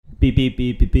Beep beep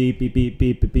beep beep beep beep beep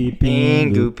beep beep beep.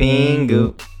 Pingu,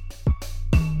 pingu.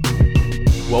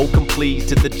 Welcome please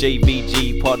to the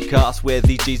JVG podcast, where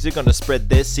these G's are gonna spread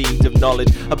their seeds of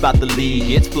knowledge about the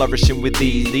league. It's flourishing with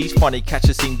these. These funny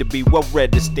catchers seem to be well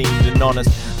read, esteemed and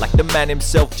honest. Like the man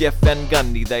himself, Jeff Van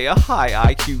Gundy. They are high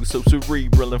IQ, so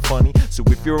cerebral and funny. So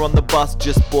if you're on the bus,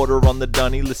 just border on the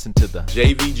dunny. Listen to the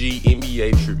JVG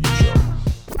NBA Tribute Show.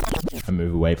 I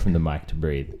move away from the mic to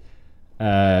breathe.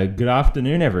 Good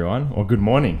afternoon, everyone, or good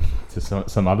morning to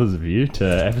some others of you, to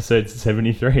episode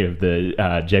 73 of the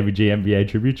JVG NBA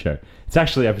Tribute Show. It's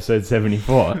actually episode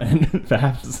 74, and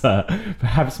perhaps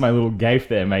my little gaffe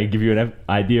there may give you an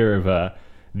idea of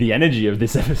the energy of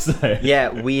this episode.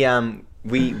 Yeah,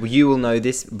 you will know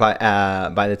this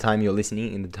by the time you're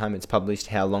listening and the time it's published,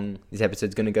 how long this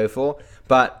episode's going to go for.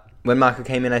 But when Marco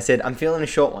came in, I said, I'm feeling a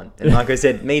short one. And Marco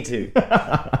said, me too.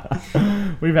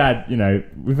 We've had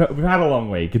a long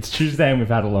week. It's Tuesday and we've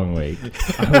had a long week,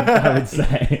 I would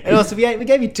say. And also, we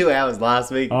gave you 2 hours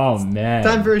last week. Oh, man.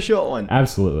 Time for a short one.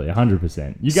 Absolutely,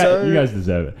 100%. You guys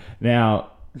deserve it. Now,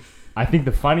 I think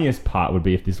the funniest part would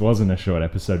be if this wasn't a short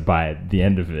episode by the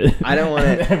end of it. I don't want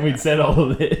it. And we'd said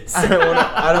all of this. I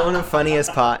don't want a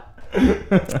funniest part.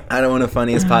 I don't want a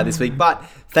funniest part this week, but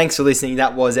thanks for listening.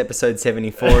 That was episode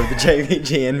 74 of the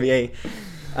JVG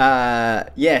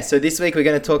NBA. So this week we're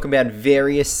going to talk about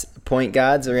various point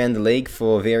guards around the league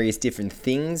for various different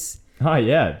things. Oh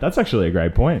yeah, that's actually a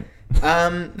great point.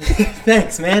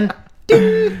 Thanks, man.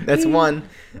 That's one.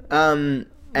 Maybe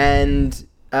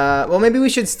we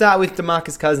should start with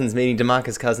DeMarcus Cousins, meeting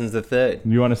DeMarcus Cousins III.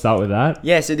 You want to start with that?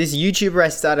 Yeah, so this YouTuber I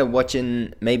started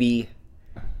watching maybe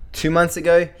 2 months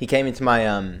ago. He came into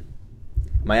my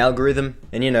my algorithm,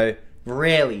 and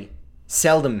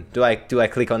seldom do I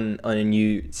click on a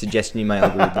new suggestion in my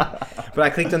algorithm. But I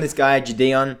clicked on this guy,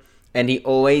 Gideon, and he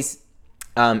always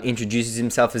introduces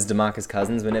himself as DeMarcus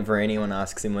Cousins whenever anyone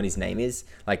asks him what his name is.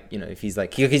 Like, if he's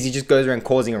like, because he just goes around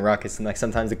causing a ruckus, and like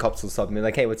sometimes the cops will stop him and be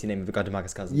like, hey, what's your name? We've got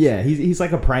DeMarcus Cousins. Yeah, he's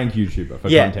like a prank YouTuber for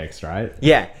context, right?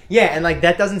 Yeah, and like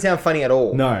that doesn't sound funny at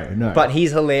all. No. But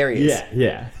he's hilarious.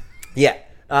 Yeah.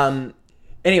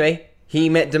 Anyway, he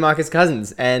met DeMarcus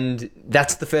Cousins, and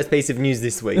that's the first piece of news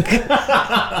this week. Well,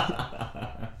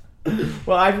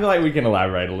 I feel like we can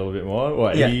elaborate a little bit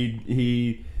more.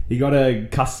 He got a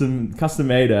custom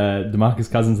made DeMarcus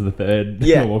Cousins III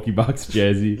Milwaukee Bucks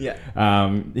jersey. Yeah.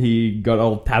 He got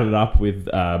all tatted up with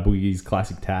Boogie's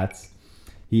classic tats.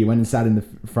 He went and sat in the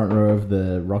front row of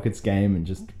the Rockets game and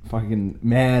just fucking...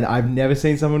 Man, I've never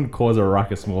seen someone cause a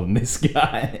ruckus more than this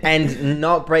guy. And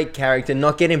not break character,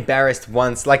 not get embarrassed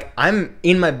once. Like, I'm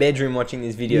in my bedroom watching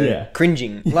this video,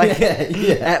 cringing. Like,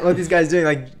 at what this guy's doing.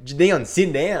 Like, Gideon,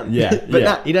 sit down.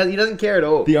 But he doesn't care at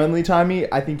all. The only time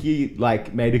I think he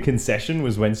made a concession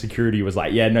was when security was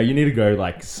like, yeah, no, you need to go,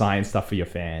 sign stuff for your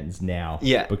fans now.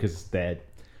 Yeah. Because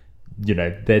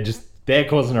they're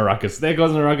causing a ruckus. They're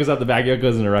causing a ruckus up the back. You're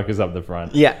causing a ruckus up the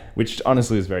front. Yeah. Which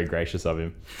honestly is very gracious of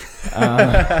him.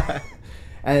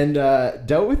 And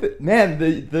dealt with it. Man,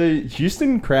 the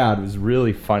Houston crowd was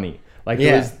really funny.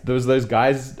 There was those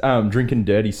guys drinking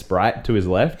dirty Sprite to his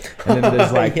left. And then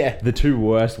there's the two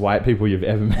worst white people you've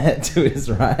ever met to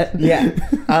his right. Yeah.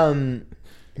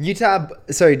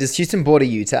 Does Houston border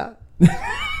Utah?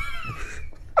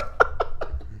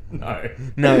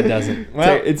 No, it doesn't. Well,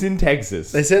 so it's in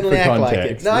Texas. They certainly act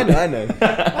context. Like it. No, I know.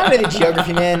 I know the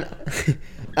geography, man.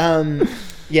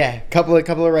 Couple of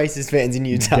racist fans in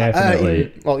Utah.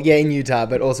 Definitely. In Utah,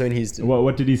 but also in Houston.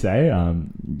 What did he say?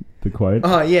 The quote.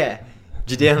 Oh yeah,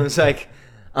 Gideon was like,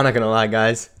 "I'm not gonna lie,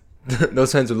 guys.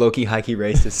 Those fans were low-key, high-key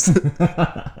racist."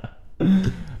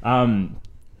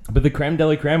 But the creme de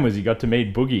la creme was you got to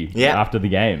meet Boogie after the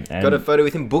game. And got a photo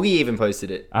with him. Boogie even posted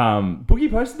it.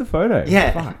 Boogie posted the photo.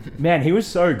 Yeah. Fuck. Man, he was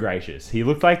so gracious. He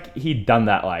looked like he'd done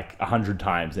that 100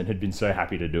 times and had been so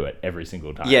happy to do it every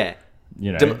single time. Yeah.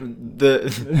 The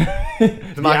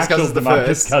DeMarcus Cousins the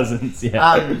first. Cousins,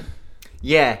 yeah.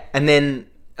 Yeah, and then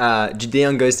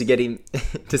Gideon goes to get him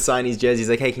to sign his jersey. He's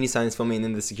like, hey, can you sign this for me? And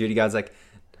then the security guard's like,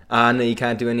 no, you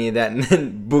can't do any of that. And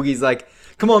then Boogie's like,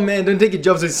 come on, man, don't take your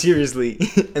job so seriously.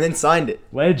 And then signed it.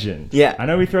 Legend. Yeah. I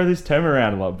know we throw this term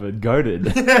around a lot, but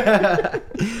goated.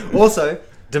 Also,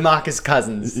 DeMarcus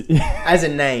Cousins, as a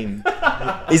name,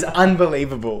 is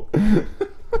unbelievable.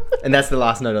 And that's the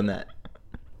last note on that.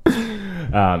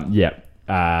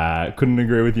 Couldn't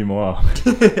agree with you more.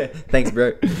 Thanks,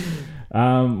 bro.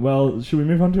 Well, should we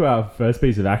move on to our first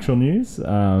piece of actual news? Do you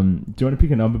want to pick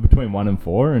a number between 1 and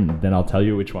 4, and then I'll tell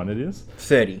you which one it is?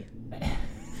 30.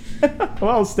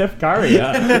 Well, Steph Curry.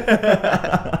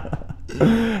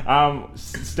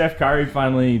 Steph Curry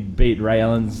finally beat Ray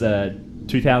Allen's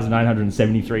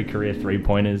 2,973 career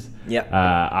three-pointers. Yeah.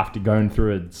 After going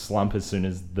through a slump as soon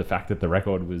as the fact that the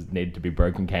record needed to be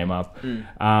broken came up.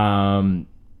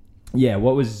 Yeah,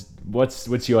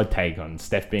 what's your take on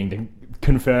Steph being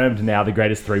confirmed now the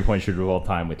greatest three-point shooter of all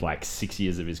time with like 6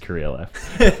 years of his career left?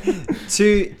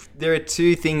 There are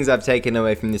two things I've taken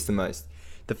away from this the most.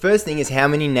 The first thing is how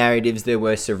many narratives there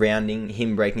were surrounding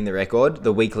him breaking the record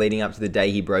the week leading up to the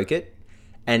day he broke it,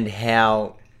 and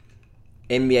how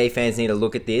NBA fans need to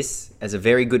look at this as a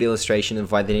very good illustration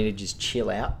of why they need to just chill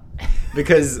out.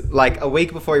 Because like a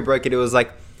week before he broke it, it was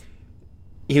like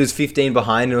he was 15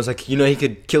 behind, and it was like, you know, he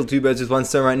could kill two birds with one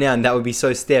stone right now, and that would be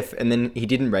so Steph. And then he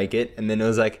didn't break it, and then it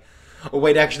was like, oh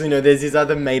wait, actually no, there's this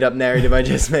other made up narrative I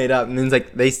just made up. And then it's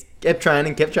like they kept trying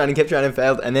and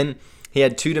failed, and then he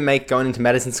had two to make going into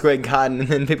Madison Square Garden, and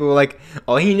then people were like,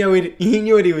 oh, he knew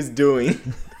what he was doing.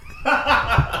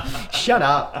 Shut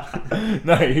up.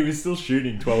 No, he was still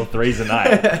shooting 12 threes a night.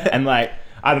 And like,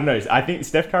 I don't know. I think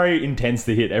Steph Curry intends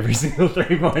to hit every single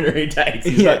three-pointer he takes.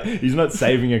 He's not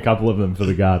saving a couple of them for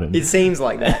the Garden. It seems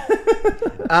like that.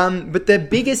 But the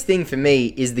biggest thing for me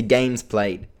is the games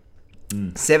played.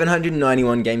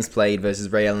 791 games played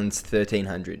versus Ray Allen's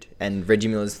 1,300 and Reggie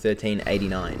Miller's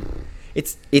 1,389.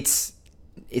 It's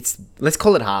let's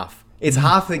call it half. It's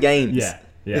half the games. Yeah.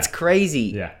 It's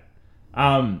crazy. Yeah.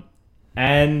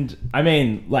 And I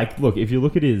mean, like, look, if you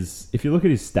look at his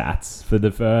stats for the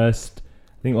first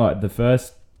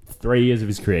 3 years of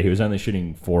his career, he was only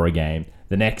shooting 4 a game.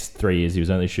 The next 3 years, he was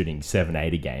only shooting 7,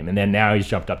 8 a game. And then now he's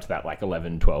jumped up to that like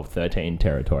 11, 12, 13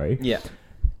 territory. Yeah.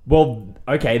 Well,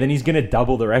 okay, then he's going to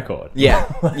double the record. Yeah.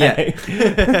 Yeah.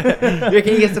 You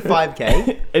reckon he gets to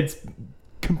 5K? It's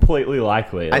completely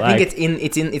likely. I think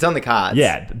it's on the cards.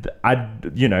 Yeah,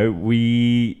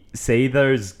 we see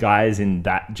those guys in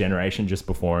that generation just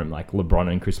before him, like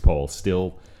LeBron and Chris Paul,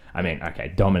 still, I mean,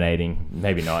 okay, dominating,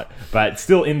 maybe not, but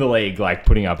still in the league, like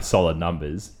putting up solid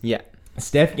numbers. Yeah.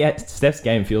 Steph's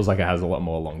game feels like it has a lot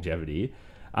more longevity.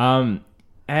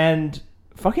 And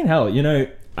fucking hell,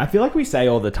 I feel like we say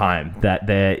all the time that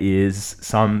there is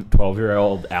some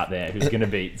 12-year-old out there who's going to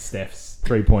beat Steph's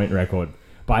three-point record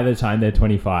by the time they're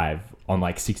 25 on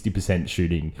like 60%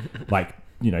 shooting, like,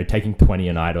 taking 20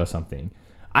 a night or something.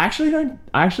 I actually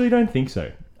don't think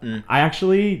so. I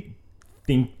actually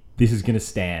think this is going to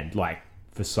stand like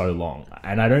for so long.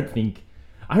 And I don't think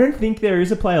there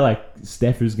is a player like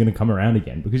Steph who's going to come around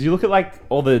again, because you look at like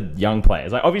all the young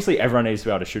players, like obviously everyone needs to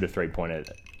be able to shoot a three-pointer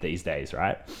these days,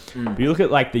 right? But you look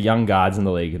at like the young guards in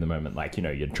the league at the moment, like,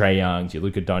 your Trae Youngs, your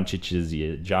Luka Doncic's,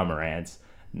 your Ja Morant's,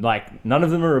 like none of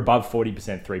them are above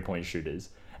 40% three-point shooters.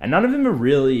 And none of them are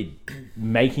really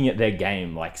making it their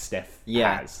game like Steph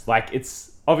has. Like,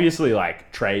 it's obviously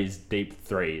like Trae's deep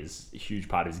three is a huge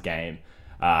part of his game.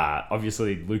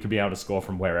 Obviously, Luka being able to score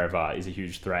from wherever is a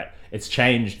huge threat. It's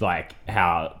changed like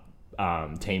how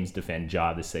teams defend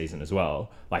Ja this season as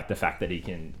well. Like the fact that he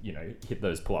can, hit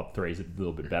those pull-up threes a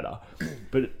little bit better.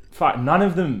 But none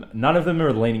of them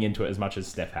are leaning into it as much as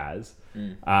Steph has.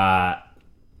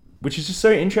 Which is just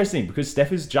so interesting, because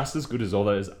Steph is just as good as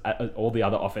all the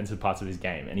other offensive parts of his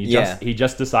game, and he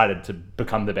just decided to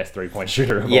become the best three-point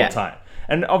shooter of all time,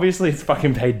 and obviously it's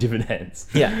fucking paid dividends.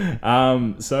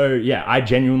 So yeah, I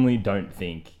genuinely don't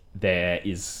think there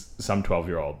is some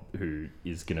 12-year-old who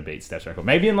is gonna beat Steph's record.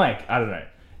 Maybe in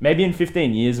maybe in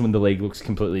 15 years when the league looks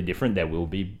completely different, there will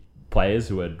be players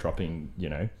who are dropping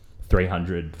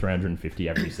 300, 350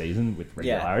 every season with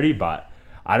regularity, but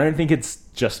I don't think it's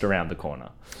just around the corner.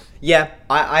 Yeah,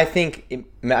 I think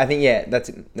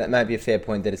that might be a fair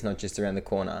point, that it's not just around the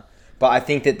corner. But I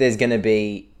think that there's going to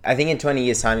be, I think in 20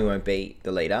 years' time he won't be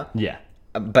the leader. Yeah.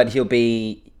 But he'll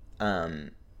be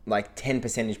like 10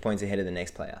 percentage points ahead of the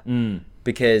next player.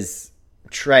 Because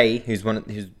Trae, who's one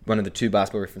of the two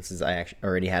basketball references I actually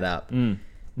already had up,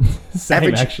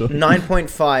 averaged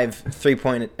 9.5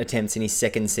 three-point attempts in his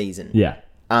second season. Yeah.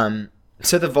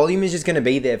 So the volume is just going to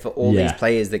be there for all these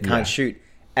players that can't shoot.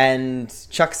 And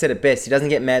Chuck said it best. He doesn't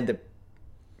get mad that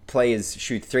players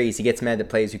shoot threes. He gets mad that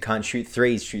players who can't shoot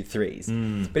threes shoot threes.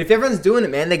 But if everyone's doing it,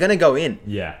 man, they're going to go in.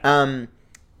 Yeah.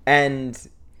 And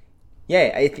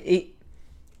yeah,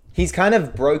 he's kind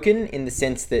of broken in the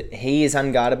sense that he is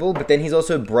unguardable, but then he's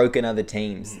also broken other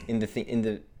teams in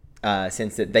the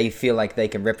sense that they feel like they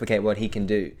can replicate what he can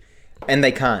do. And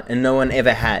they can't. And no one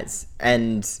ever has.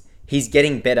 And he's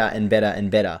getting better and better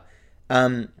and better.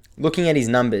 Looking at his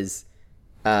numbers,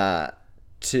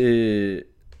 to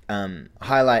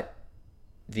highlight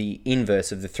the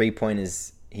inverse of the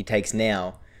three-pointers he takes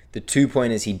now, the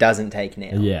two-pointers he doesn't take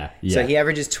now. Yeah. So he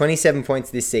averages 27 points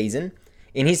this season.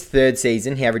 In his third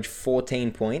season, he averaged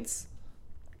 14 points.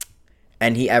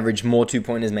 and he averaged more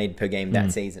 2-pointers made per game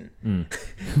that season.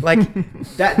 Like,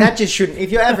 that just shouldn't...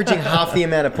 If you're averaging half the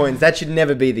amount of points, that should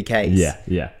never be the case.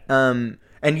 Yeah.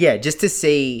 And yeah, just to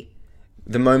see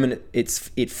the moment it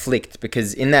flicked,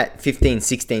 because in that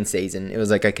 15-16 season, it was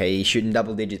like, okay, he's shooting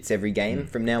double digits every game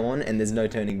from now on, and there's no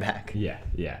turning back. Yeah.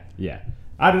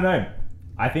 I don't know.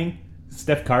 I think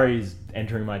Steph Curry is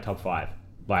entering my top 5.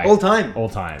 Like All time.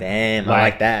 Damn, I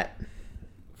like that.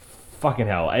 Fucking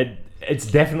hell. It's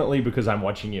definitely because I'm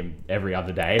watching him every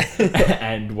other day,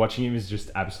 and watching him is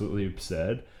just absolutely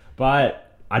absurd.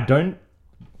 But I don't...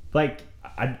 Like...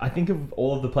 I think of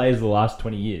all of the players of the last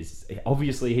 20 years.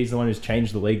 Obviously, he's the one who's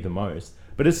changed the league the most.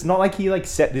 But it's not like he like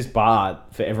set this bar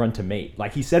for everyone to meet.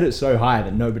 Like, he set it so high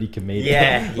that nobody can meet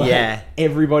it. Like,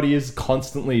 everybody is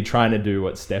constantly trying to do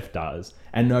what Steph does,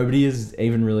 and nobody is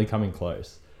even really coming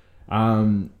close.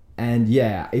 And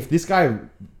yeah, if this guy,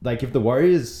 like, if the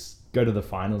Warriors go to the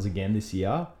finals again this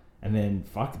year, and then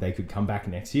they could come back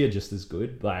next year just as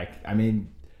good. Like, I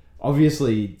mean,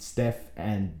 obviously Steph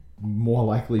and more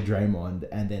likely Draymond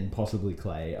and then possibly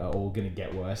Clay are all going to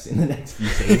get worse in the next few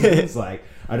seasons. Like,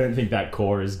 I don't think that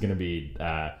core is going to be,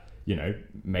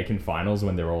 making finals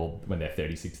when they're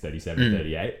 36, 37,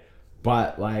 38.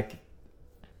 But like,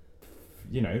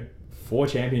 4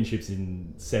 championships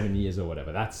in 7 years or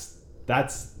whatever. That's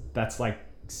like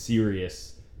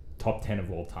serious top 10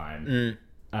 of all time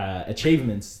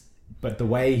achievements. But the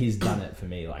way he's done it for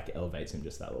me, like, elevates him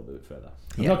just that little bit further.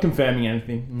 I'm not confirming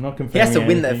anything. He has to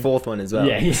win that 4th one as well.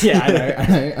 Yeah,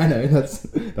 I know.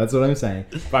 That's what I'm saying.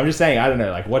 But I'm just saying, I don't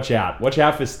know, like, watch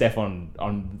out for Steph on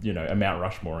a Mount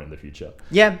Rushmore in the future.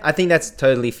 Yeah, I think that's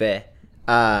totally fair.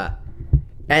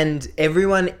 And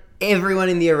everyone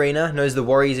in the arena knows the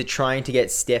Warriors are trying to get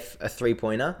Steph a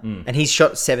 3-pointer, and he's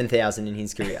shot 7,000 in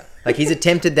his career. Like, he's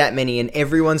attempted that many, and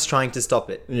everyone's trying to stop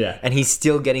it. Yeah. And he's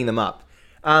still getting them up.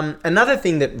 Another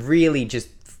thing that really just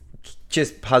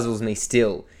puzzles me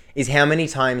still is how many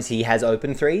times he has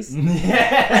open threes.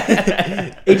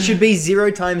 It should be 0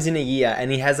 times in a year,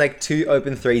 and he has like 2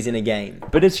 open threes in a game.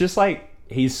 But it's just like,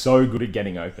 he's so good at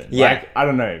getting open. Yeah. Like, I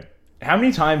don't know. How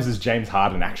many times has James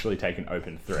Harden actually taken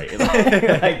open 3?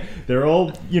 Like, they're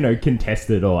all,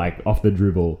 contested or like off the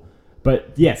dribble.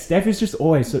 But yeah, Steph is just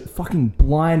always so fucking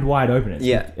blind wide open.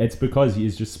 It's because he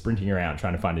is just sprinting around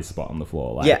trying to find his spot on the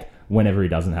floor. Like, whenever he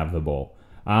doesn't have the ball.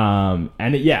 You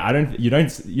don't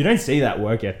see that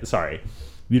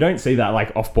you don't see that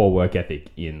like off-ball work ethic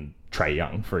in Trae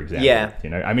Young, for example. Yeah.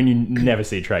 I mean, you never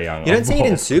see Trae Young. You don't see it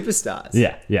in superstars.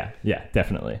 Yeah,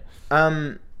 definitely.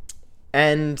 And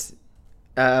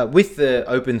with the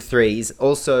open threes,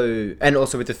 also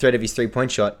with the threat of his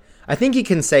 3-point shot, I think you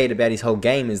can say it about his whole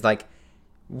game is like,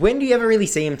 when do you ever really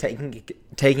see him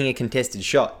taking a contested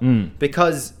shot?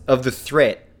 Because of the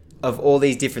threat of all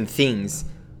these different things.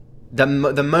 The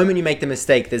moment you make the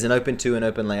mistake, there's an open 2, an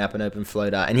open layup, an open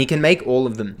floater, and he can make all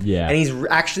of them. Yeah. And he's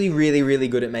actually really, really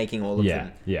good at making all of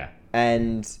them. Yeah.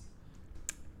 And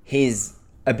his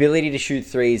ability to shoot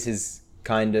threes has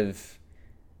kind of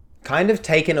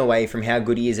taken away from how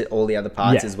good he is at all the other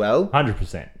parts as well.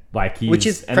 100%. Like, which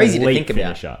is crazy to think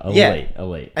finisher. about.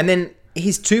 Elite. And then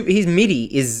his midi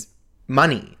is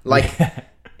money. Like,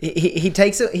 he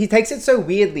takes it so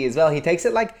weirdly as well. He takes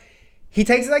it like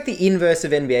the inverse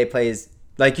of NBA players.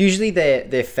 Like, usually their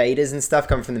faders and stuff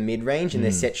come from the mid-range and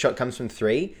their set shot comes from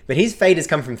 3. But his faders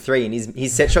come from 3 and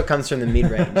his set shot comes from the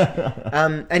mid-range.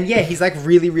 And yeah, he's like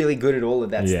really, really good at all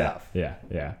of that stuff. Yeah.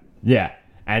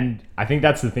 And I think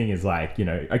that's the thing is like,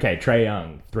 okay, Trae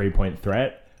Young, 3-point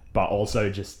threat, but also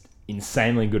just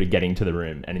insanely good at getting to the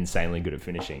rim and insanely good at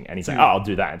finishing. And he's like, I'll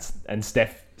do that. And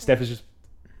Steph is just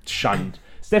shunned.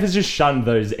 Steph has just shunned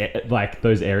those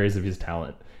areas of his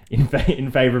talent in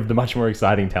favor of the much more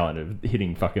exciting talent of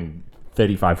hitting fucking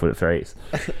 35-foot threes.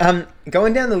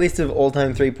 Going down the list of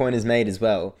all-time 3-pointers made as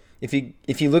well, if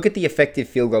you look at the effective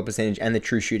field goal percentage and the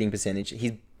true shooting percentage,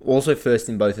 he's also first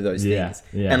in both of those things.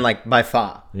 Yeah. And like by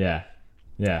far. Yeah.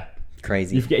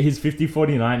 Crazy. You forget his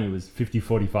 50-40-90 was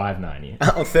 50-45-90.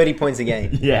 Oh, 30 points a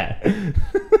game. Yeah.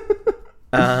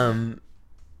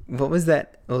 What was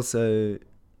that also?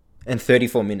 And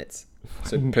 34 minutes.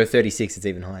 So per 36, it's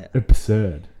even higher.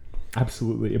 Absurd.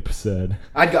 Absolutely absurd.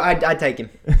 I'd take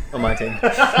him on my team.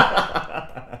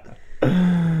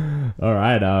 All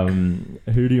right.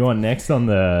 Who do you want next on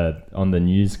the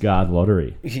News Guard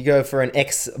lottery? You could go for an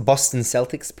ex-Boston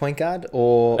Celtics point guard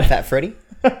or Fat Freddy.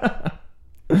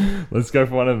 Let's go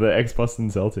for one of the ex-Boston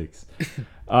Celtics.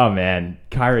 Oh, man.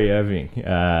 Kyrie Irving.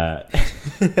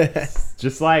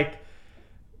 Just like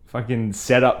fucking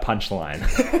set up punchline.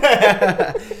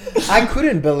 I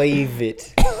couldn't believe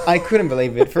it.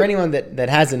 For anyone that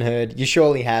hasn't heard, you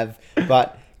surely have.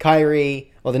 But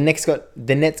Kyrie, the Nets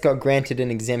got granted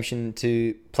an exemption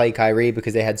to play Kyrie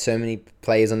because they had so many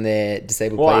players on their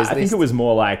disabled players list. I think it was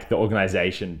more like the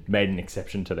organization made an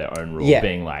exception to their own rule,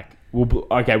 being like,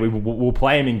 we'll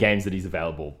play him in games that he's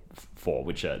available for,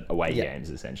 which are away games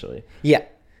essentially. Yeah,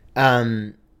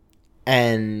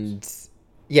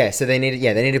 so they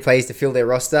needed players to fill their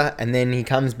roster, and then he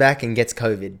comes back and gets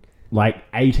COVID. Like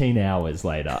 18 hours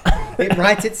later. It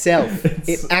writes itself.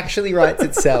 It actually writes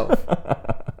itself.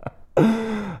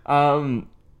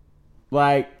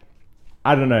 Like,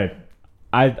 I don't know.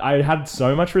 I had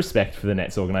so much respect for the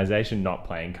Nets organization not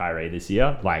playing Kyrie this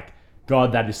year. Like,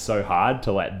 God, that is so hard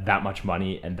to let that much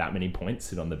money and that many points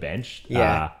sit on the bench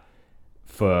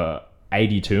for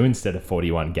 82 instead of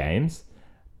 41 games.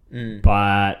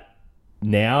 But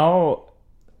now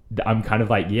I'm kind of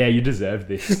like, yeah, you deserve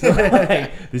this.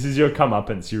 Like, this is your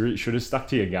comeuppance. You should have stuck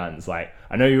to your guns. Like,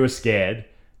 I know you were scared,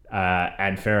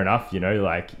 and fair enough. You know,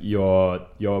 like your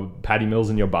Patty Mills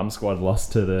and your bum squad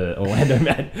lost to the Orlando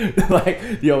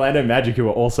the Orlando Magic, who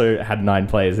also had 9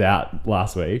 players out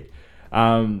last week.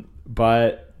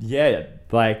 But yeah,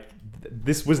 like,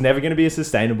 this was never going to be a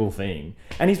sustainable thing,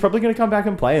 and he's probably going to come back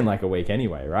and play in like a week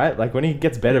anyway, right? Like, when he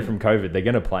gets better from COVID, they're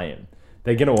going to play him.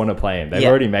 They're going to want to play him. They've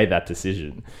already made that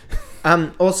decision.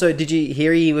 Also, did you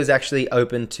hear he was actually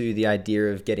open to the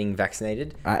idea of getting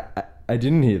vaccinated? I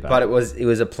didn't hear that. But it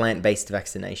was a plant-based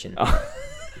vaccination. Oh.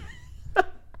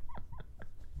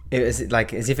 It was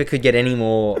like as if it could get any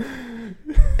more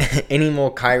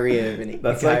Kyrie Irving.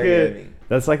 That's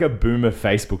like a boomer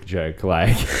Facebook joke.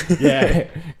 Like, yeah,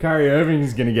 Kyrie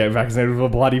Irving's going to get vaccinated with a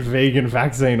bloody vegan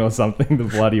vaccine or something, the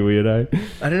bloody weirdo.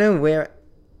 I don't know where...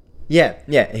 Yeah,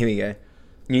 here we go.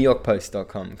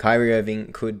 NewYorkPost.com. Kyrie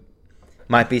Irving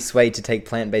might be swayed to take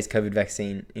plant-based COVID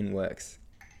vaccine in works.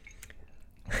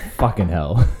 Fucking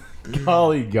hell.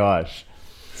 Holy gosh.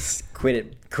 Quit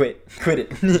it.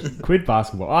 Quit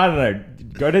basketball. I don't know.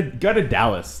 Go to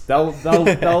Dallas. They'll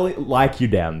like you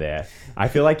down there. I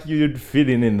feel like you'd fit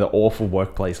in the awful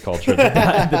workplace culture of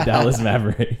the Dallas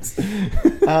Mavericks.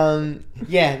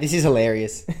 Yeah, this is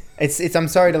hilarious. It's. I'm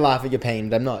sorry to laugh at your pain,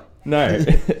 but I'm not. No,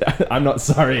 I'm not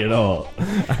sorry at all.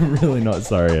 I'm really not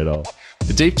sorry at all.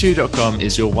 TheDeep2.com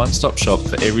is your one-stop shop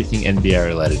for everything NBA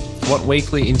related. Want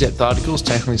weekly in-depth articles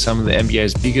tackling some of the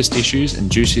NBA's biggest issues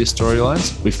and juiciest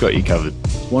storylines? We've got you covered.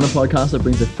 Want a podcast that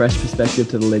brings a fresh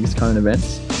perspective to the league's current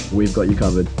events? We've got you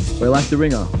covered. We're like The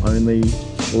Ringer, only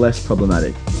less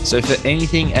problematic. So for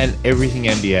anything and everything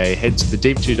NBA, head to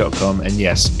TheDeep2.com, and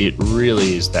yes, it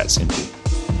really is that simple.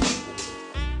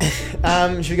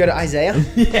 Should we go to Isaiah?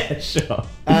 Yeah, sure.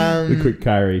 The quick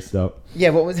Kyrie stop.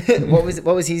 Yeah, what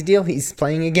was his deal? He's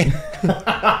playing again.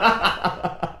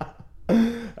 A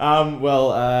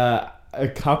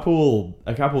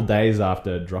couple days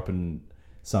after dropping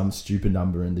some stupid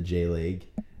number in the G League,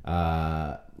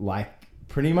 like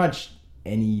pretty much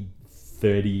any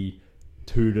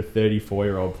 32 to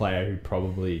 34-year-old player who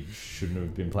probably shouldn't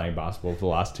have been playing basketball for the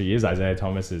last 2 years, Isaiah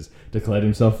Thomas has declared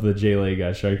himself for the G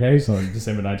League showcase on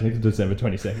December 19th to December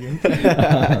 22nd.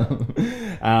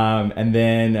 And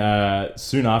then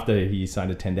soon after, he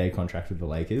signed a 10-day contract with the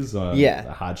Lakers.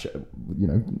 A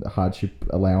hardship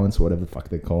allowance, whatever the fuck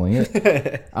they're calling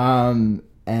it. And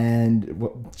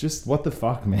what the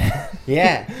fuck, man?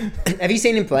 Yeah. Have you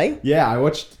seen him play? Yeah, I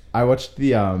watched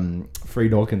the Free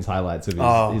Dawkins highlights of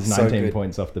his 19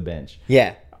 points off the bench.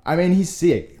 Yeah. I mean, he's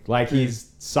sick. Like,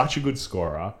 he's such a good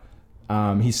scorer.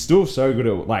 He's still so good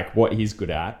at, like, what he's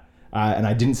good at. And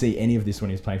I didn't see any of this when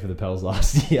he was playing for the Pels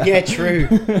last year. Yeah, true.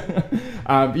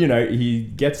 He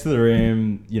gets to the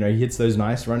rim. He hits those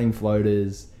nice running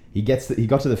floaters. He got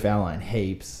to the foul line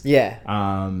heaps. Yeah.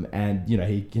 And,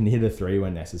 he can hit a 3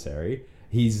 when necessary.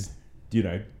 He's,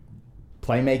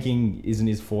 playmaking isn't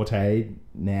his forte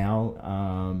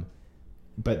now,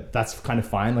 but that's kind of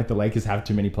fine. Like, the Lakers have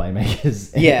too many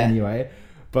playmakers anyway.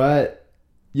 But,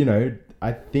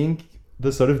 I think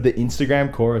the sort of the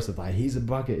Instagram chorus of like, he's a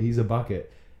bucket,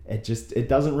 it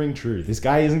doesn't ring true. This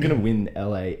guy isn't going to win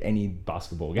LA any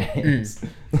basketball games.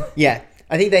 Yeah.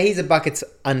 I think that he's a bucket's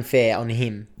unfair on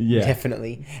him. Yeah.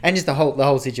 Definitely. And just the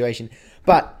whole situation.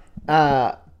 But,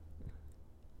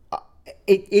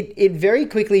 It very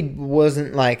quickly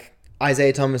wasn't like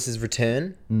Isaiah Thomas's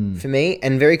return for me,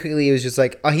 and very quickly it was just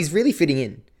like, oh, he's really fitting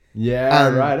in. Yeah,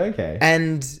 right, okay.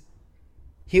 And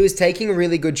he was taking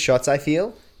really good shots, I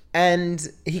feel, and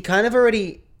he kind of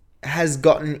already has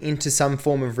gotten into some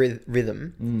form of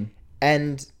rhythm,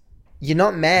 and you're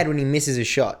not mad when he misses a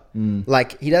shot.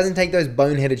 Like, he doesn't take those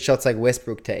boneheaded shots like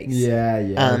Westbrook takes. Yeah,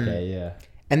 okay, yeah.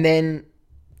 And then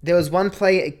there was one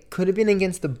play, it could have been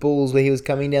against the Bulls, where he was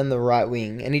coming down the right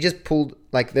wing, and he just pulled,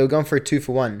 like, they were going for a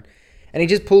 2-for-1, and he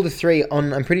just pulled a 3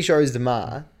 on, I'm pretty sure it was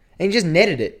DeMar, and he just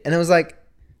netted it, and it was like,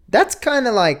 that's kind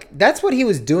of like, that's what he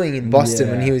was doing in Boston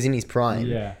when he was in his prime.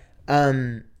 Yeah.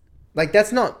 Like,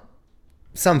 that's not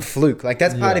some fluke. Like,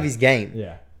 that's part of his game.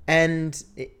 Yeah. And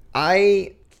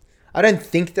I don't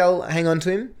think they'll hang on to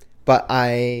him, but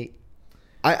I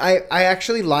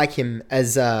actually like him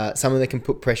as someone that can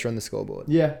put pressure on the scoreboard.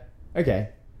 Yeah. Okay.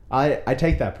 I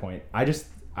take that point. I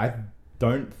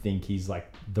don't think he's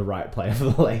like the right player for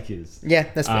the Lakers. Yeah,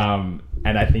 that's fair. And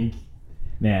I think,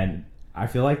 man, I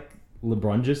feel like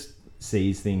LeBron just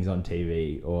sees things on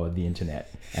TV or the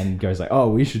internet and goes like, "Oh,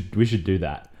 we should do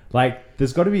that." Like,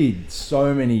 there's got to be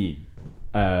so many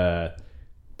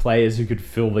players who could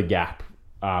fill the gap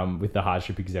with the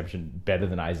hardship exemption better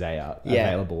than Isaiah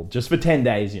available just for 10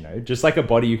 days. You know, just like a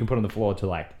body you can put on the floor to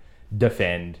like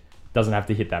defend, doesn't have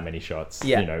to hit that many shots.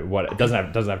 Yeah. You know what?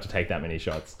 Doesn't have to take that many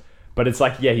shots. But it's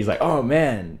like, he's like, "Oh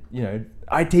man, you know,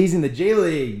 IT's in the G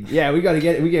League. Yeah, we gotta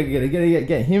get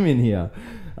him in here."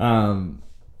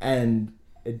 And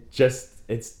it's just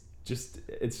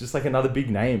like another big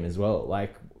name as well.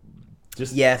 Like,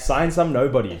 just sign some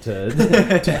nobody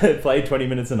to play 20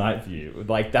 minutes a night for you.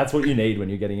 Like, that's what you need when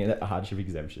you're getting a hardship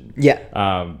exemption. Yeah.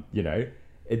 You know,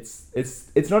 it's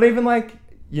not even like,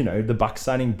 you know, the Bucks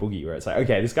signing Boogie, where it's like,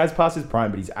 okay, this guy's past his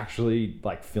prime, but he's actually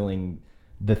like filling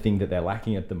the thing that they're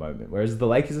lacking at the moment. Whereas the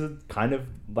Lakers are kind of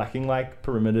lacking like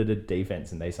perimeter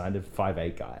defense, and they signed a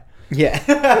 5'8" guy.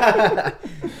 Yeah.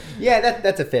 Yeah,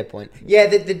 that's a fair point. Yeah,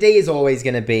 the D is always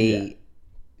going to be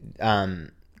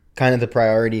kind of the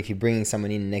priority if you're bringing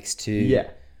someone in next to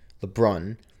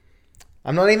LeBron.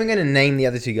 I'm not even going to name the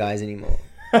other two guys anymore.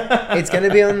 It's going to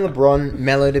be on LeBron,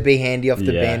 Melo to be handy off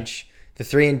the bench, the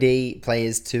 3 and D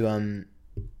players to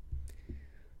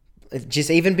just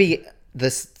even be the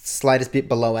slightest bit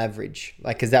below average,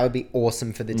 like, because that would be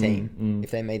awesome for the team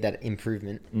if they made that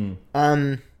improvement.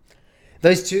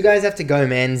 Those two guys have to go,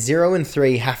 man. 0 and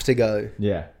 3 have to go.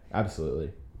 Yeah,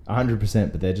 absolutely.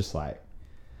 100%, but they're just like,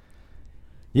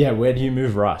 where do you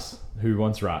move Russ? Who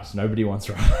wants Russ? Nobody wants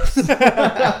Russ.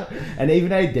 And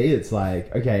even AD, it's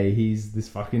like, okay, he's this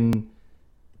fucking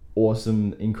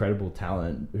awesome, incredible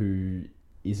talent who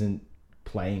isn't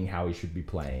playing how he should be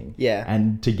playing. Yeah.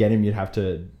 And to get him, you'd have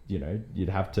to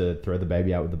throw the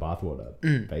baby out with the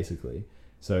bathwater, basically.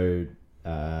 So,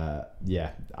 I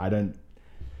don't...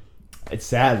 It's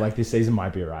sad. Like, this season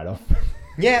might be a write-off.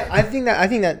 Yeah, I think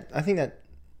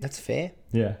that's fair.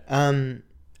 Yeah. And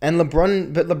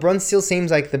LeBron still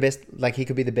seems like the best. Like, he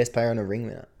could be the best player on a ring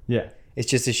winner. Yeah. It's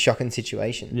just a shocking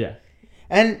situation. Yeah.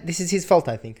 And this is his fault,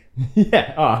 I think.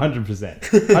 Yeah. Oh, 100%.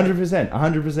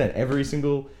 100%.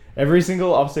 Every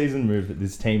single off-season move that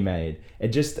this team made, it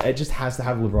just has to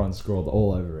have LeBron scrawled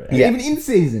all over it. Yeah. Even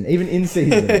in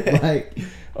season. Like,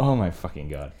 oh my fucking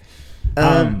God.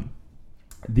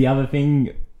 The other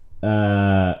thing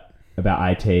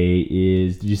about IT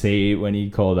is, did you see when he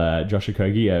called Josh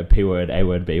Okogie a P word, A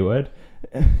word, B word?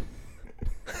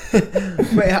 Wait,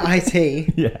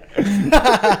 IT? Yeah.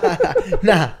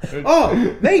 Nah.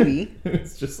 Oh, maybe.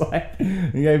 It's just like,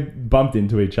 they bumped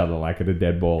into each other like at a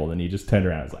dead ball, and he just turned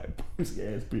around and was like,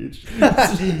 "Pussy-ass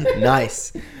bitch."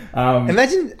 Nice.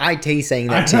 Imagine IT saying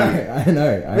that to you. I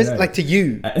know. Like, to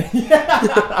you.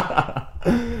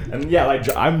 And yeah, like,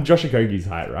 I'm Josh Okogie's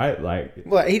height, right? Like,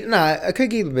 well,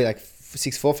 Okogie would be like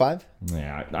 6'4", 5".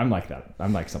 Yeah, I'm like that.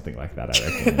 I'm like something like that, I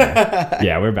reckon.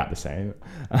 Yeah, we're about the same.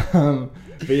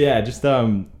 But yeah, just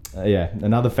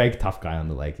another fake tough guy on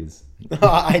the Lakers.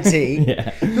 IT. Yeah.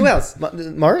 Who else?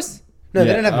 Morris? No,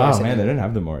 they don't have Morris. Oh man, they don't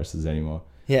have the Morrises anymore.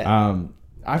 Yeah.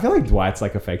 I feel like Dwight's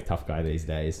like a fake tough guy these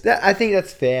days. I think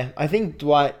that's fair. I think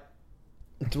Dwight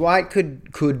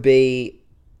could be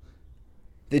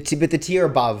the tier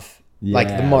above. Yeah, like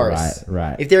the Morris.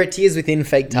 Right. If there are tiers within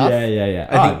fake tough. Yeah.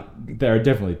 I think there are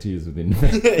definitely tiers within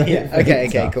fake yeah.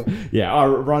 Okay, cool. Yeah. Oh,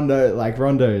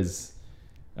 Rondo's...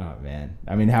 Oh, man.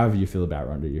 I mean, however you feel about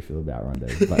Rondo, you feel about Rondo.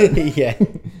 But yeah.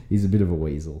 He's a bit of a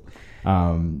weasel.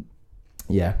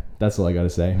 Yeah, that's all I got to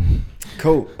say.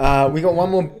 Cool. We got one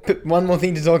more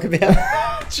thing to talk about.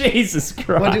 Jesus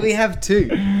Christ. What do we have two?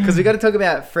 Because we got to talk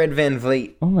about Fred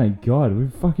VanVleet. Oh my God,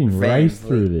 we've fucking raced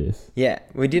through this. Yeah,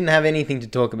 we didn't have anything to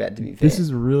talk about, to be fair. This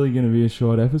is really going to be a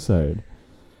short episode.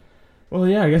 Well,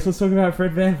 yeah, I guess let's talk about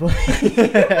Fred VanVleet.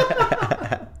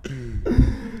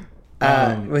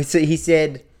 So he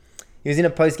said he was in a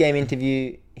post-game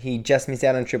interview. He just missed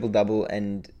out on triple-double,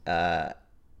 and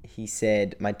he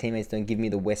said, "My teammates don't give me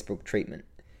the Westbrook treatment,"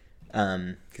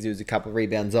 because he was a couple of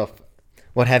rebounds off.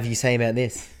 What have you say about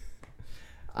this?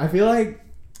 I feel like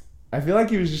I feel like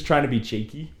he was just trying to be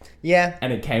cheeky, Yeah.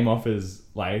 and it came off as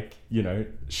like, you know,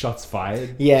 shots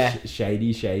fired. Yeah.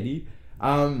 Shady.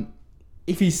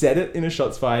 If he said it in a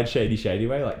shots fired, shady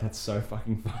way, like that's so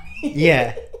fucking funny.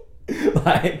 Yeah.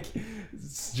 Like,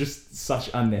 it's just such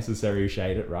unnecessary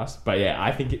shade at Russ. But yeah,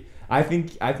 I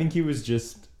think he was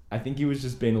just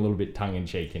being a little bit tongue in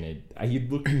cheek, and he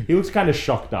looks kind of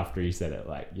shocked after he said it.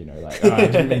 Like, you know, like, oh, I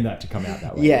didn't mean that to come out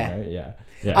that way. Yeah. You know?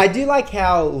 Yeah. I do like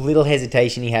how little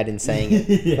hesitation he had in saying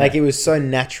it. Yeah. Like, it was so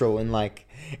natural, and like,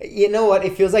 you know what?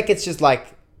 It feels like it's just like,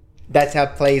 that's how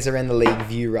players around the league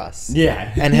view Russ.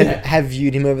 Yeah. And Yeah. have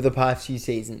viewed him over the past few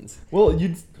seasons. Well,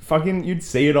 you'd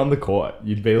see it on the court.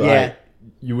 You'd be like, Yeah.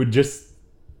 you would just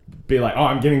be like, oh,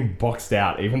 I'm getting boxed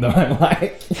out, even though I'm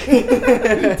like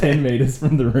 10 meters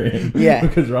from the rim. Yeah.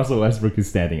 Because Russell Westbrook is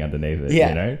standing underneath it, Yeah.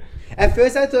 you know? At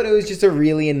first, I thought it was just a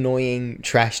really annoying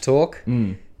trash talk.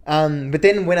 But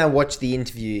then when I watched the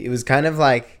interview, it was kind of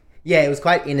like, yeah, it was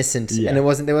quite innocent, Yeah. and there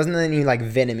wasn't any like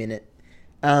venom in it.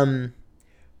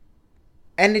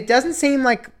 And it doesn't seem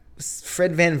like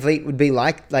Fred VanVleet would be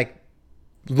like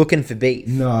looking for beef.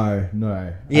 No.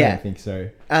 I Yeah. don't think so.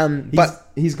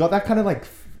 But he's got that kind of like,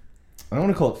 I don't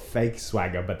want to call it fake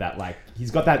swagger, but that like,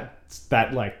 he's got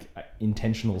that like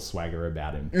intentional swagger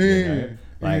about him, you know?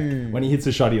 Like when he hits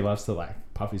a shot, he loves to like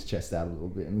puff his chest out a little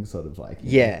bit and sort of like,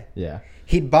 you know, yeah, yeah.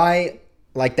 he'd buy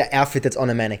like the outfit that's on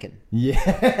a mannequin.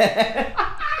 Yeah.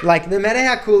 Like, no matter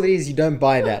how cool it is, you don't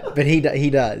buy that, but he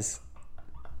does.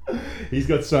 He's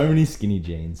got so many skinny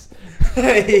jeans.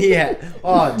 Yeah.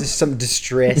 Oh, just some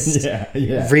distressed,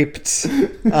 Yeah. ripped.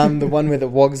 The one where the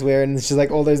Wog's wearing, it's just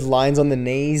like all those lines on the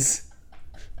knees.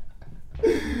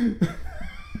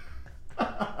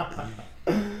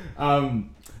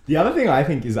 The other thing I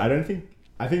think is, I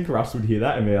think Russ would hear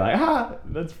that and be like,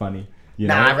 that's funny. You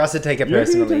know? Nah, Russ would take it You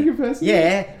reckon he'd personally. take it personally?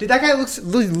 Yeah. Dude, that guy looks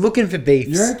looking for beefs.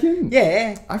 You reckon?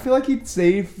 Yeah. I feel like he'd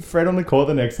see Fred on the court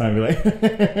the next time and be like,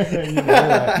 you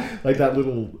know, like that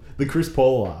little, the Chris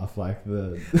Paul laugh, like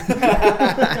the...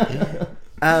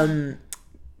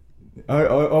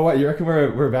 Oh, wait, you reckon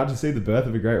we're about to see the birth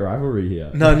of a great rivalry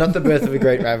here? No, not the birth of a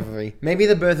great rivalry. Maybe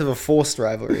the birth of a forced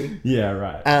rivalry. Yeah,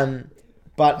 right.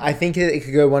 But I think it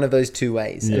could go one of those two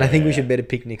ways, and I think we Yeah. should bet a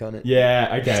picnic on it.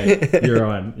 Yeah, okay. You're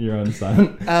on,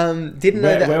 son. Didn't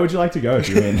know that. Where would you like to go if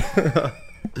you win?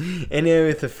 Anywhere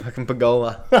with a fucking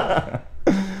pergola.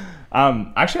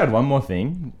 I actually had one more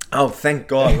thing. Oh, thank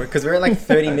God, because we're at like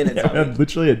 30 minutes. Yeah, aren't we?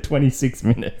 literally at 26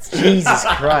 minutes. Jesus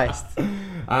Christ.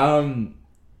 Our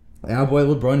boy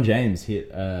LeBron James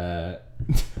hit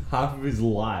half of his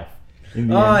life in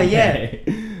the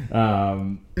NBA.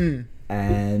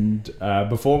 And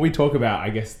before we talk about, I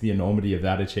guess, the enormity of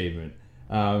that achievement,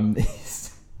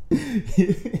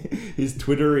 his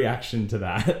Twitter reaction to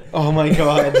that. Oh my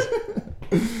God.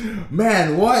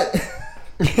 Man, what?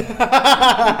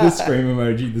 The scream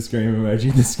emoji, the scream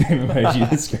emoji, the scream emoji,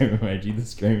 the scream emoji, the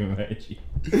scream emoji.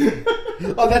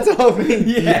 Oh, that's a whole thing.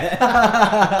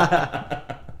 Yeah.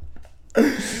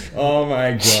 Oh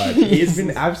my God. He's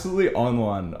been absolutely on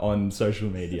one on social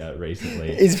media recently.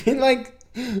 It's been like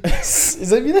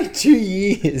 2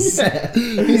 years. Yeah.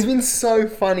 He's been so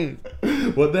funny.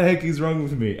 What the heck is wrong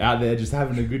with me? Out there just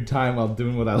having a good time while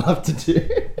doing what I love to do.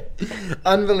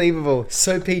 Unbelievable.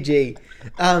 So PG.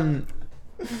 I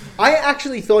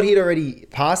actually thought he'd already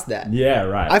passed that. Yeah,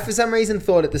 right. I, for some reason,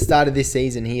 thought at the start of this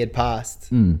season he had passed.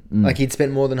 Like, he'd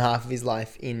spent more than half of his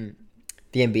life in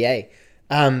the NBA.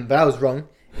 But I was wrong.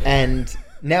 And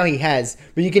now he has.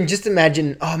 But you can just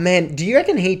imagine, oh man, do you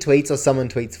reckon he tweets or someone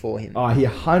tweets for him? Oh, he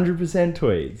 100%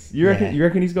 tweets. You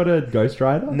reckon he's got a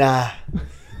ghostwriter?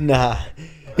 Nah.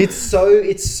 It's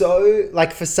so,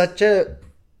 like, for such a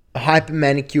hyper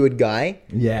manicured guy,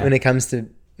 Yeah. when it comes to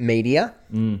media,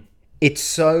 it's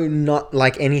so not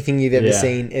like anything you've ever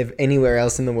seen anywhere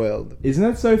else in the world. Isn't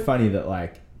that so funny that,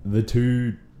 like, the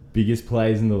two biggest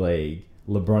players in the league,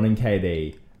 LeBron and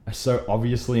KD, are so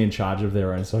obviously in charge of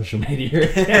their own social media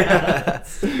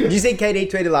accounts? Did you see KD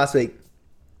tweeted last week?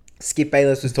 Skip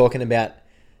Bayless was talking about,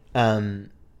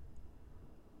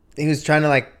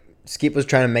 Skip was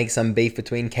trying to make some beef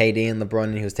between KD and LeBron,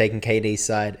 and he was taking KD's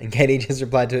side, and KD just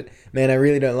replied to it, "Man, I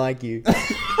really don't like you."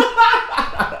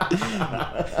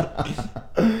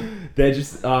 They're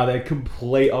just, they're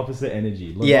complete opposite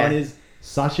energy. LeBron is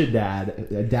such a dad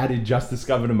who just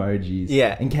discovered emojis.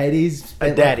 Yeah. And KD's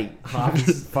spent, A daddy. like, half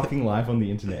his fucking life on the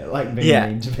internet, like, being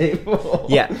mean to people.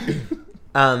 Yeah.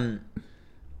 I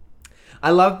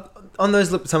love on those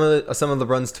some of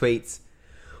LeBron's tweets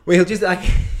where he'll just like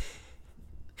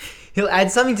he'll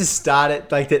add something to start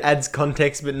it, like, that adds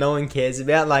context but no one cares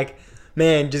about. Like,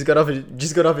 man, just got off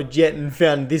a jet and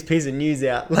found this piece of news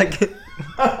out. Like,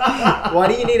 why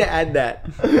do you need to add that?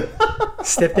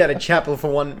 Stepped out of chapel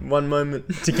for one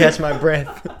moment to catch my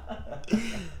breath.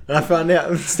 And I found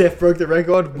out Steph broke the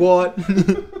record. What?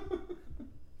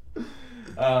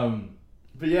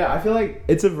 But yeah, I feel like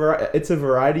it's a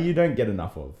variety you don't get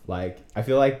enough of. Like, I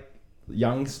feel like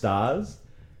young stars,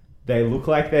 they look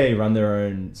like they run their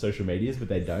own social medias, but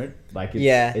they don't. Like,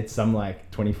 it's some like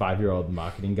 25-year-old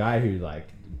marketing guy who like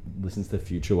listens to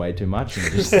Future way too much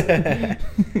and just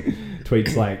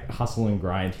tweets like hustle and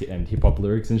grind and hip hop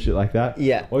lyrics and shit like that.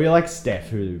 Yeah. Or you're like Steph,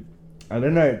 who, I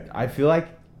don't know. I feel like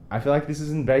this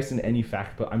isn't based on any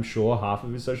fact, but I'm sure half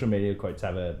of his social media quotes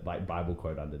have a like Bible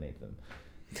quote underneath them.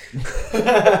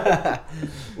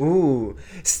 Ooh,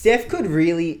 Steph could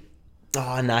really.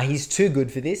 Oh nah, he's too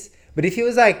good for this. But if he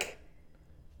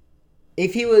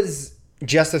was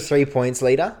just a 3 points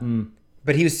leader,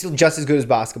 but he was still just as good as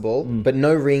basketball, but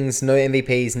no rings, no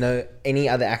MVPs, no any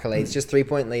other accolades, just 3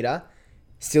 point leader,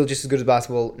 still just as good as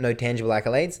basketball, no tangible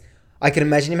accolades. I can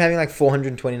imagine him having like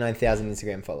 429,000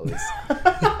 Instagram followers.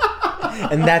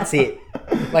 And that's it.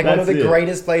 Like one of the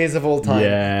greatest players of all time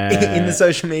in the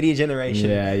social media generation.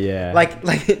 Yeah. Like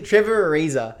Trevor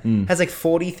Ariza has like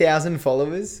 40,000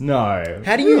 followers. No.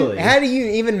 How do you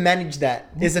even manage that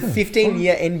as a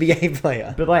 15-year NBA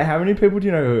player? But like, how many people do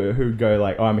you know who go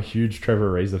like, "Oh, I'm a huge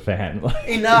Trevor Ariza fan"? Like,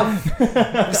 Enough.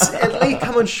 At least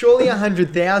come on, surely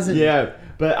 100,000. Yeah,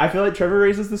 but I feel like Trevor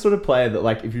Ariza's the sort of player that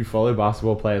like, if you follow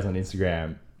basketball players on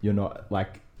Instagram, you're not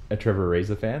like a Trevor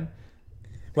Ariza fan.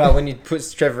 Well, when you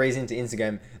put Trevor Ariza into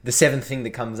Instagram, the 7th thing that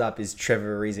comes up is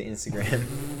Trevor Ariza Instagram.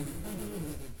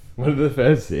 What are the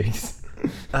first 6?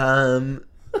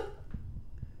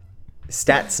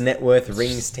 Stats, net worth,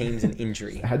 rings, teams, and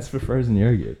injury. Ads for frozen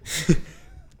yogurt.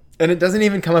 And it doesn't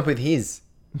even come up with his.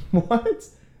 What?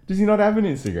 Does he not have an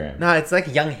Instagram? No, it's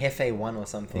like Young Hefe 1 or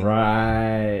something.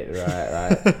 Right.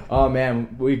 Oh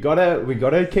man, we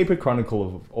gotta keep a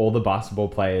chronicle of all the basketball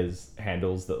players'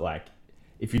 handles that like,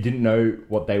 if you didn't know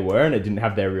what they were and it didn't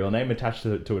have their real name attached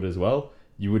to it as well,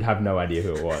 you would have no idea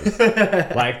who it was.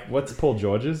 Like, what's Paul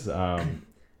George's?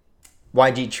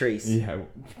 YG Trees. Yeah.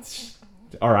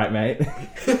 All right, mate.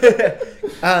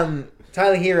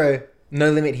 Tyler Hero, No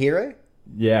Limit Hero.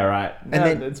 Yeah, right. And No,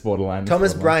 then it's borderline.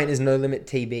 Thomas Bryant is No Limit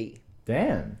TB.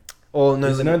 Damn. Or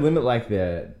There's no limit like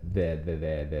their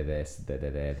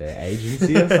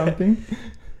agency or something.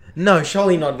 No,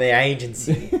 surely not their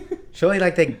agency. Surely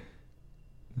like their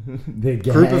Their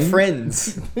group of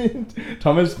friends.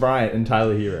 Thomas Bryant and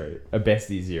Tyler Hero are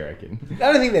besties, you reckon?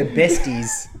 I don't think they're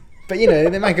besties, but you know,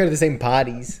 they might go to the same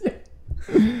parties.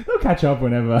 They'll catch up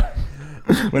whenever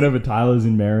Tyler's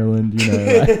in Maryland, you know.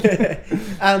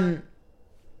 Like.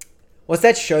 What's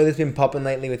that show that's been popping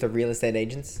lately with the real estate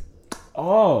agents?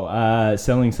 Oh,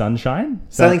 Selling Sunshine?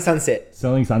 Selling Sunset.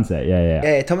 Selling Sunset, yeah.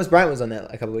 Yeah, Thomas Bryant was on that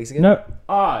a couple of weeks ago. No.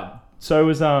 So it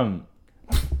was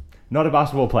not a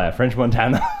basketball player, French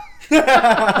Montana.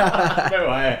 I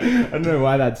don't know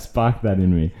why that sparked that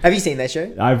in me. Have you seen that show?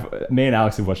 Me and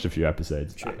Alex have watched a few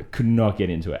episodes. I could not get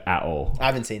into it at all. I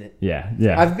haven't seen it. Yeah.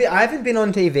 I haven't been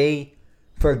on TV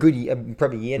for a good year,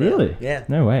 probably a year now. Really? Yeah.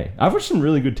 No way. I've watched some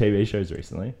really good TV shows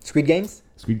recently. Squid Games?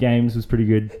 Squid Games was pretty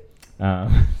good.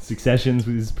 Successions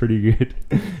was pretty good.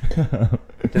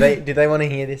 Do they want to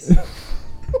hear this?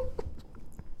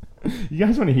 You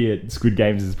guys want to hear Squid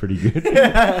Games is pretty good?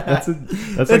 That's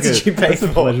a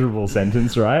pleasurable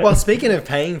sentence, right? Well, speaking of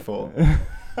paying for,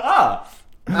 our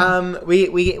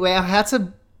hats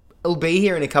will be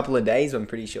here in a couple of days. I'm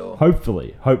pretty sure.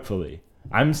 Hopefully.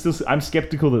 I'm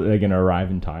skeptical that they're going to arrive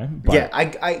in time. But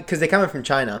yeah, because they're coming from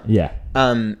China. Yeah.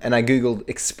 And I googled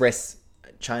express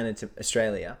China to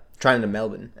Australia, China to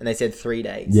Melbourne, and they said 3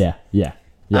 days. Yeah.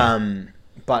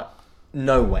 But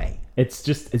no way. It's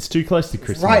too close to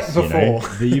Christmas. Right before. You know?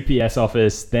 The UPS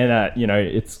office, then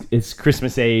it's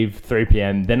Christmas Eve, 3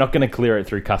 p.m. They're not going to clear it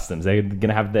through customs. They're going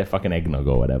to have their fucking eggnog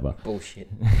or whatever. Bullshit.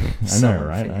 I know,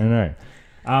 right? I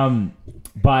know.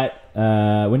 But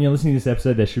when you're listening to this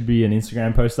episode, there should be an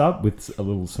Instagram post up with some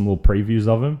little previews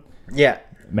of them. Yeah.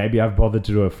 Maybe I've bothered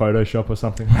to do a Photoshop or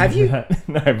something. Have you? That.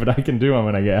 No, but I can do one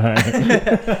when I get home.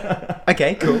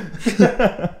 Okay, cool.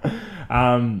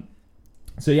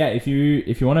 So yeah, if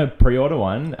you want to pre-order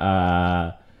one,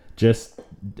 just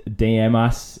DM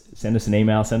us, send us an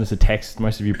email, send us a text.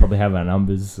 Most of you probably have our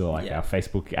numbers or our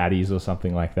Facebook addies or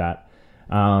something like that.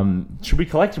 Should we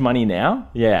collect money now?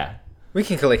 Yeah. We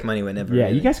can collect money whenever. Yeah,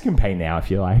 really. you guys can pay now if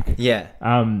you like. Yeah.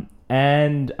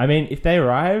 And I mean, if they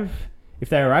arrive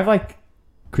like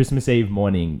Christmas Eve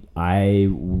morning,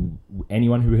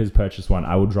 anyone who has purchased one,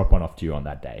 I will drop one off to you on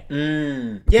that day.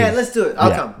 Yeah, let's do it.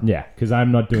 I'll come. Yeah, because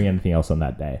I'm not doing anything else on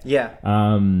that day. Yeah.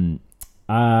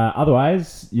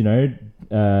 Otherwise,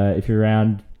 if you're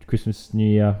around Christmas, New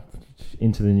Year,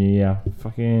 into the New Year,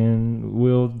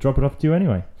 we'll drop it off to you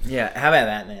anyway. Yeah, how about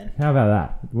that, man? How about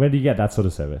that? Where do you get that sort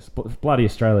of service? Bloody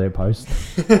Australia Post.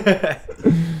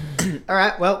 All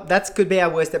right, well, that could be our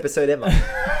worst episode ever.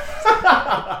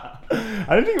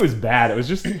 I don't think it was bad. It was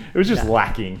just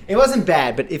lacking. It wasn't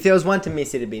bad, but if there was one to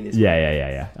miss, it'd be this one.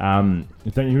 Yeah.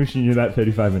 Don't you wish you knew that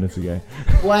 35 minutes ago?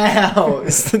 Wow,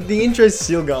 the intro's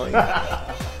still going. All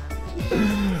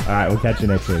right, we'll catch you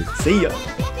next week. See ya.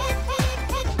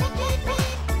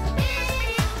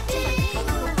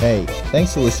 Hey,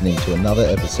 thanks for listening to another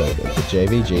episode of the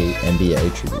JVG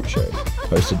NBA Tribute Show,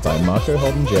 hosted by Marco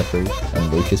Holden-Jeffrey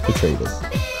and Lucas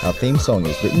Petrides. Our theme song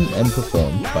is written and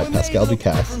performed by Pascal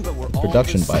Ducasse,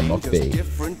 production by Mock B.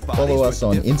 Follow us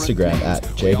on Instagram at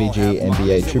JVG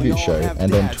NBA Tribute Show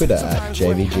and on Twitter at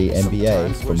JVG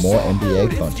NBA for more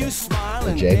NBA content.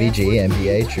 The JVG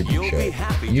NBA Tribute Show.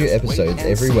 New episodes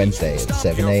every Wednesday at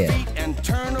 7 a.m. And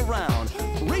turn around,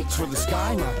 reach for the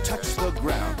sky, now touch the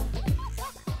ground.